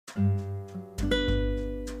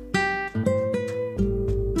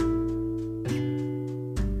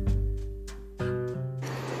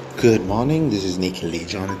Good morning, this is Nikhil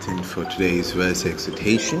Jonathan for today's verse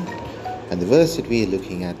exhortation, and the verse that we are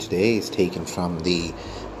looking at today is taken from the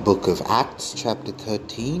book of Acts chapter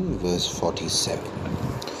 13 verse 47.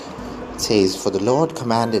 It says, "For the Lord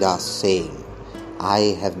commanded us, saying,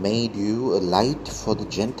 I have made you a light for the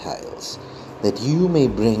Gentiles, that you may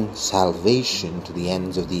bring salvation to the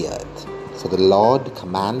ends of the earth. For the Lord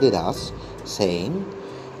commanded us, saying,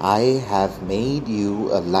 I have made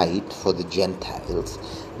you a light for the Gentiles,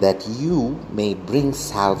 that you may bring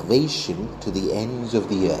salvation to the ends of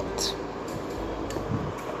the earth."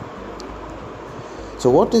 So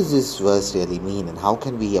what does this verse really mean, and how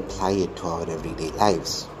can we apply it to our everyday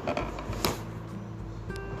lives?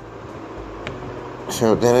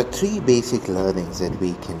 So there are three basic learnings that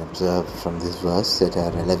we can observe from this verse that are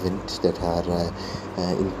relevant, that are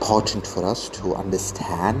important for us to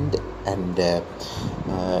understand and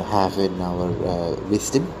have in our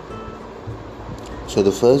wisdom. So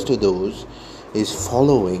the first of those is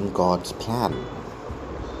following God's plan.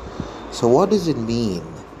 So what does it mean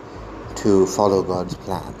to follow God's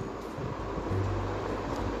plan?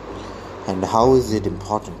 And how is it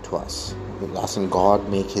important to us? Doesn't God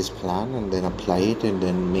make His plan and then apply it and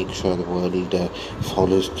then make sure the world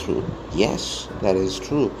follows through? Yes, that is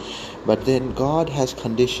true. But then God has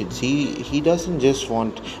conditions. He doesn't just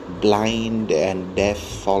want blind and deaf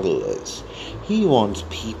followers. He wants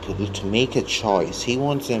people to make a choice. He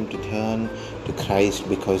wants them to turn to Christ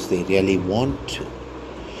because they really want to.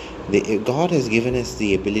 God has given us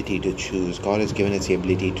the ability to choose. God has given us the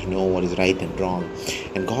ability to know what is right and wrong.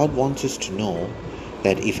 And God wants us to know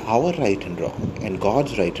that if our right and wrong and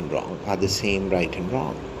God's right and wrong are the same right and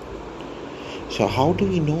wrong. So how do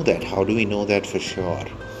we know that? How do we know that for sure?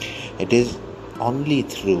 It is only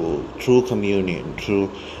through true communion, through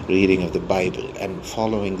reading of the Bible and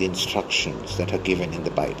following the instructions that are given in the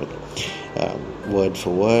Bible, word for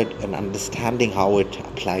word, and understanding how it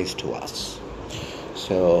applies to us.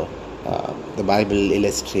 So the Bible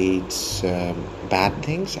illustrates bad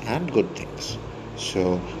things and good things.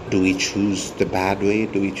 So do we choose the bad way?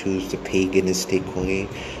 Do we choose the paganistic way?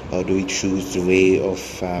 Or do we choose the way of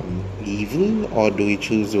evil? Or do we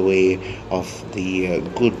choose the way of the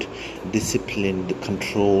good, disciplined,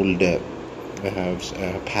 controlled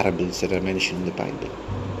parables that are mentioned in the Bible?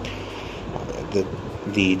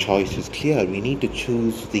 The choice is clear. We need to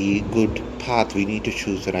choose the good path. We need to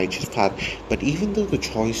choose the righteous path. But even though the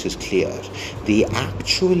choice is clear, the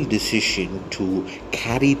actual decision to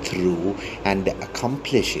carry through and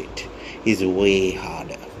accomplish it is way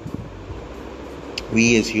harder.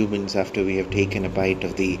 We as humans, after we have taken a bite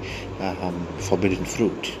of the forbidden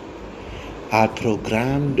fruit, are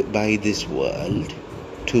programmed by this world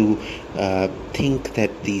to think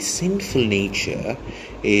that the sinful nature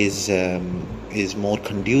is more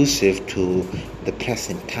conducive to the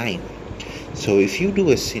present time. So if you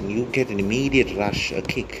do a sin, you get an immediate rush, a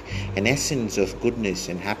kick, an essence of goodness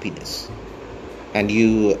and happiness. And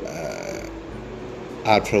you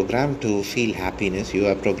are programmed to feel happiness. You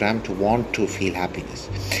are programmed to want to feel happiness.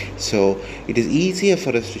 So it is easier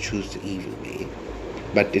for us to choose the evil way,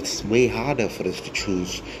 but it's way harder for us to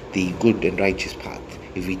choose the good and righteous path.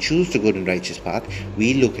 If we choose the good and righteous path,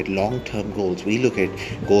 we look at long-term goals. We look at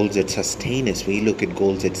goals that sustain us. We look at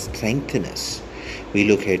goals that strengthen us. We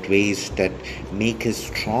look at ways that make us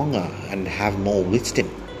stronger and have more wisdom,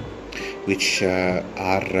 which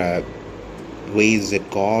are ways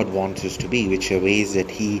that God wants us to be, which are ways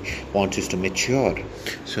that He wants us to mature.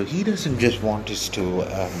 So He doesn't just want us to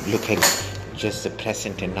look at just the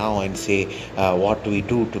present and now and say, what do we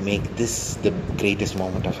do to make this the greatest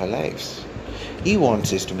moment of our lives? He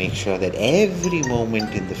wants us to make sure that every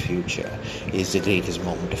moment in the future is the greatest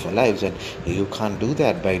moment of our lives, and you can't do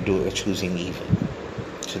that by choosing evil.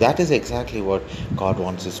 So that is exactly what God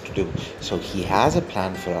wants us to do. So He has a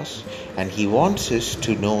plan for us, and He wants us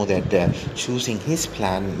to know that choosing His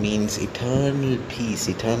plan means eternal peace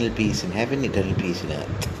in heaven, eternal peace in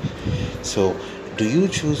earth. So do you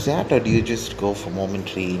choose that, or do you just go for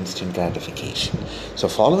momentary instant gratification? So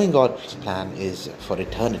following God's plan is for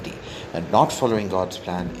eternity, and not following God's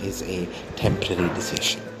plan is a temporary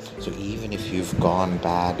decision. So even if you've gone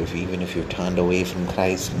bad, even if you've turned away from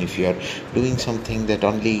Christ, and if you're doing something that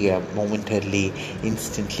only momentarily,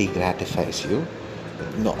 instantly gratifies you,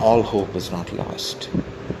 all hope is not lost.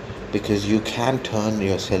 Because you can turn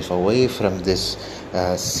yourself away from this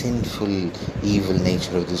sinful, evil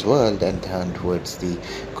nature of this world and turn towards the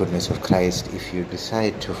goodness of Christ if you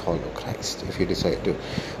decide to follow Christ, if you decide to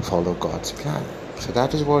follow God's plan. So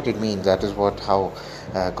that is what it means. That is how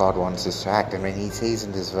God wants us to act. And when He says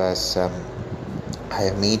in this verse, I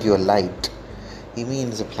have made you a light, He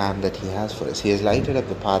means the plan that He has for us. He has lighted up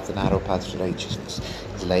the path, the narrow path to righteousness.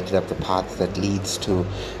 He's lighted up the path that leads to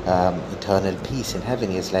eternal peace in heaven.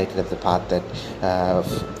 He has lighted up the path that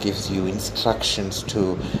gives you instructions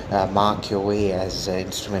to mark your way as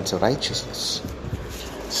instruments of righteousness.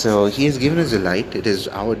 So He has given us the light. It is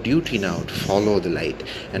our duty now to follow the light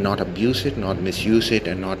and not abuse it, not misuse it,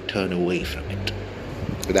 and not turn away from it.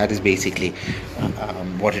 So that is basically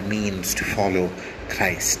what it means to follow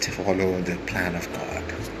Christ, to follow the plan of God.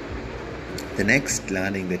 The next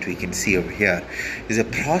learning that we can see over here is a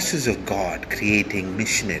process of God creating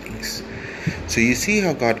missionaries. So you see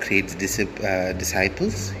how God creates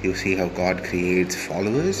disciples, you see how God creates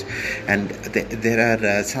followers, and there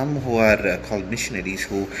are some who are called missionaries,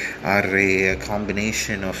 who are a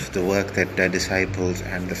combination of the work that disciples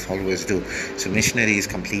and the followers do. So missionaries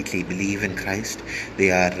completely believe in Christ. They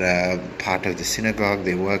are part of the synagogue.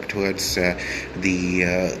 They work towards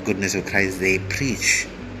the goodness of Christ. They preach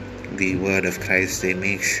the word of Christ. They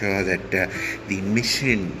make sure that the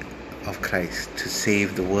mission of Christ to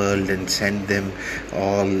save the world and send them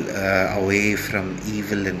all away from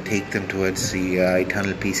evil and take them towards the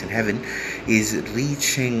eternal peace in heaven is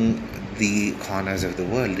reaching the corners of the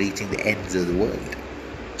world, reaching the ends of the world.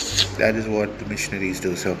 That is what the missionaries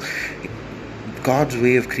do. So God's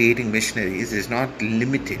way of creating missionaries is not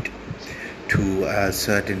limited to a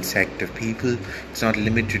certain sect of people. It's not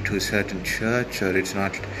limited to a certain church, or it's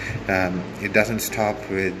not. It doesn't stop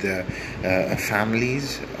with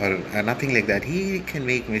families or nothing like that. He can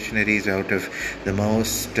make missionaries out of the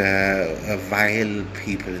most vile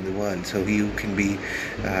people in the world. So you can be,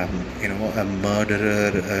 a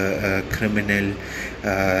murderer, a criminal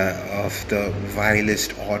of the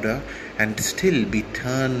vilest order, and still be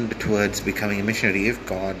turned towards becoming a missionary if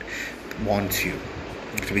God wants you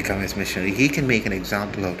to become His missionary. He can make an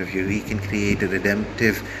example out of you. He can create a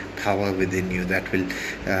redemptive power within you that will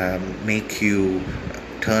make you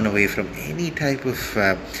turn away from any type of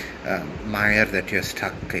mire that you're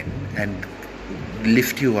stuck in and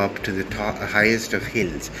lift you up to the highest of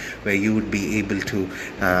hills, where you would be able to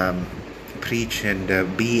preach and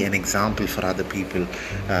be an example for other people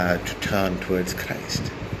to turn towards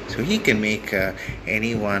Christ. So He can make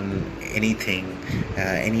anyone, anything,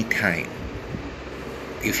 anytime,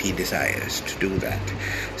 if He desires to do that.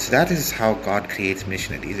 So that is how God creates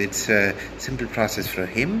missionaries. It's a simple process for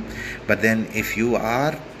Him, but then if you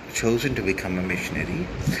are chosen to become a missionary,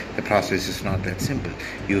 the process is not that simple.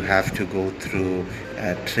 You have to go through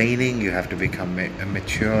training, you have to become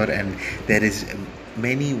mature, and there is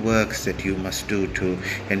many works that you must do to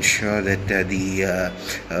ensure that the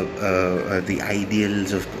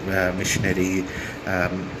ideals of missionary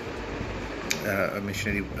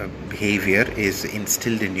behavior is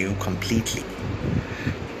instilled in you completely,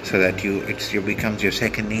 so that it becomes your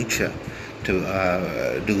second nature to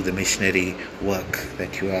do the missionary work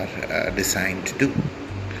that you are designed to do.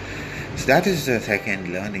 So that is the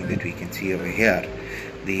second learning that we can see over here,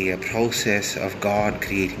 the process of God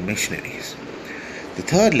creating missionaries. The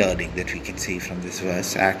third learning that we can see from this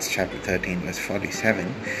verse, Acts chapter 13 verse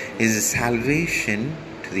 47, is the salvation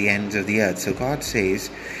to the ends of the earth. So God says,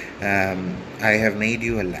 I have made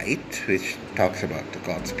you a light, which talks about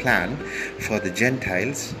God's plan for the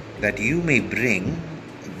Gentiles, that you may bring,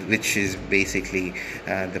 which is basically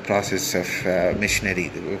the process of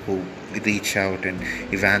missionary who reach out and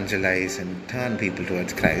evangelize and turn people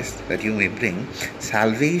towards Christ, that you may bring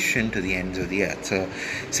salvation to the ends of the earth. So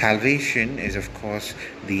salvation is, of course,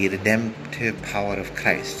 the redemptive power of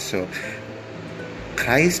Christ. So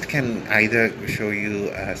Christ can either show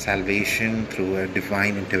you salvation through a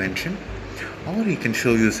divine intervention, or He can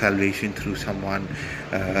show you salvation through someone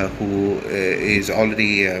who is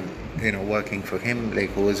already working for Him, like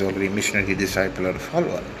who is already a missionary, disciple, or a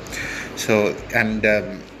follower. So, and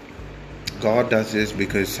God does this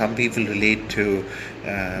because some people relate to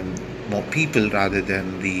more people rather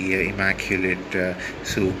than the immaculate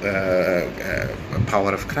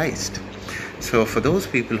power of Christ. So for those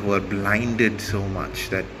people who are blinded so much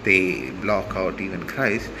that they block out even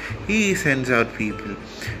Christ, He sends out people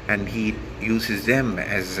and He uses them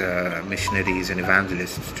as missionaries and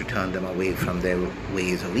evangelists to turn them away from their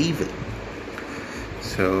ways of evil.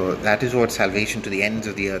 So that is what salvation to the ends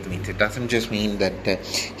of the earth means. It doesn't just mean that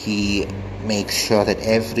He makes sure that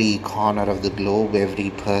every corner of the globe,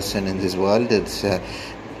 every person in this world is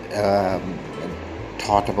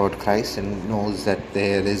taught about Christ and knows that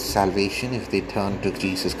there is salvation if they turn to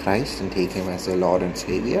Jesus Christ and take Him as their Lord and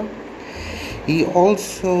Savior. He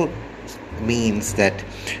also means that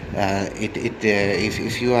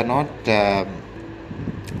if you are not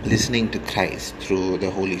listening to Christ through the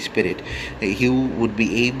Holy Spirit, you would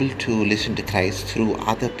be able to listen to Christ through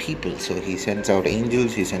other people. So he sends out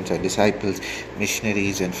angels, he sends out disciples,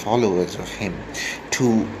 missionaries, and followers of him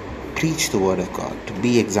to preach the word of God, to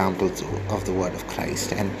be examples of the word of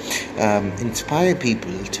Christ, and inspire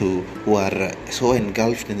people who are so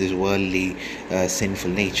engulfed in this worldly, sinful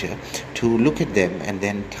nature, to look at them and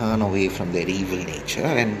then turn away from their evil nature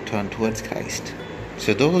and turn towards Christ.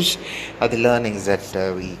 So those are the learnings that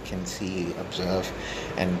we can see, observe,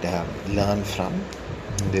 and learn from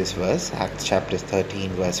this verse, Acts chapter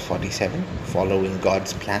 13, verse 47, following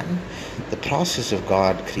God's plan, the process of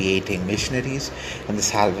God creating missionaries, and the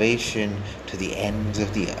salvation to the ends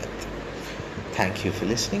of the earth. Thank you for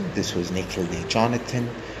listening. This was Nikhil D. Jonathan.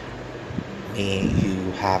 May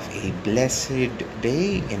you have a blessed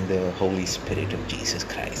day in the Holy Spirit of Jesus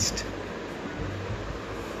Christ.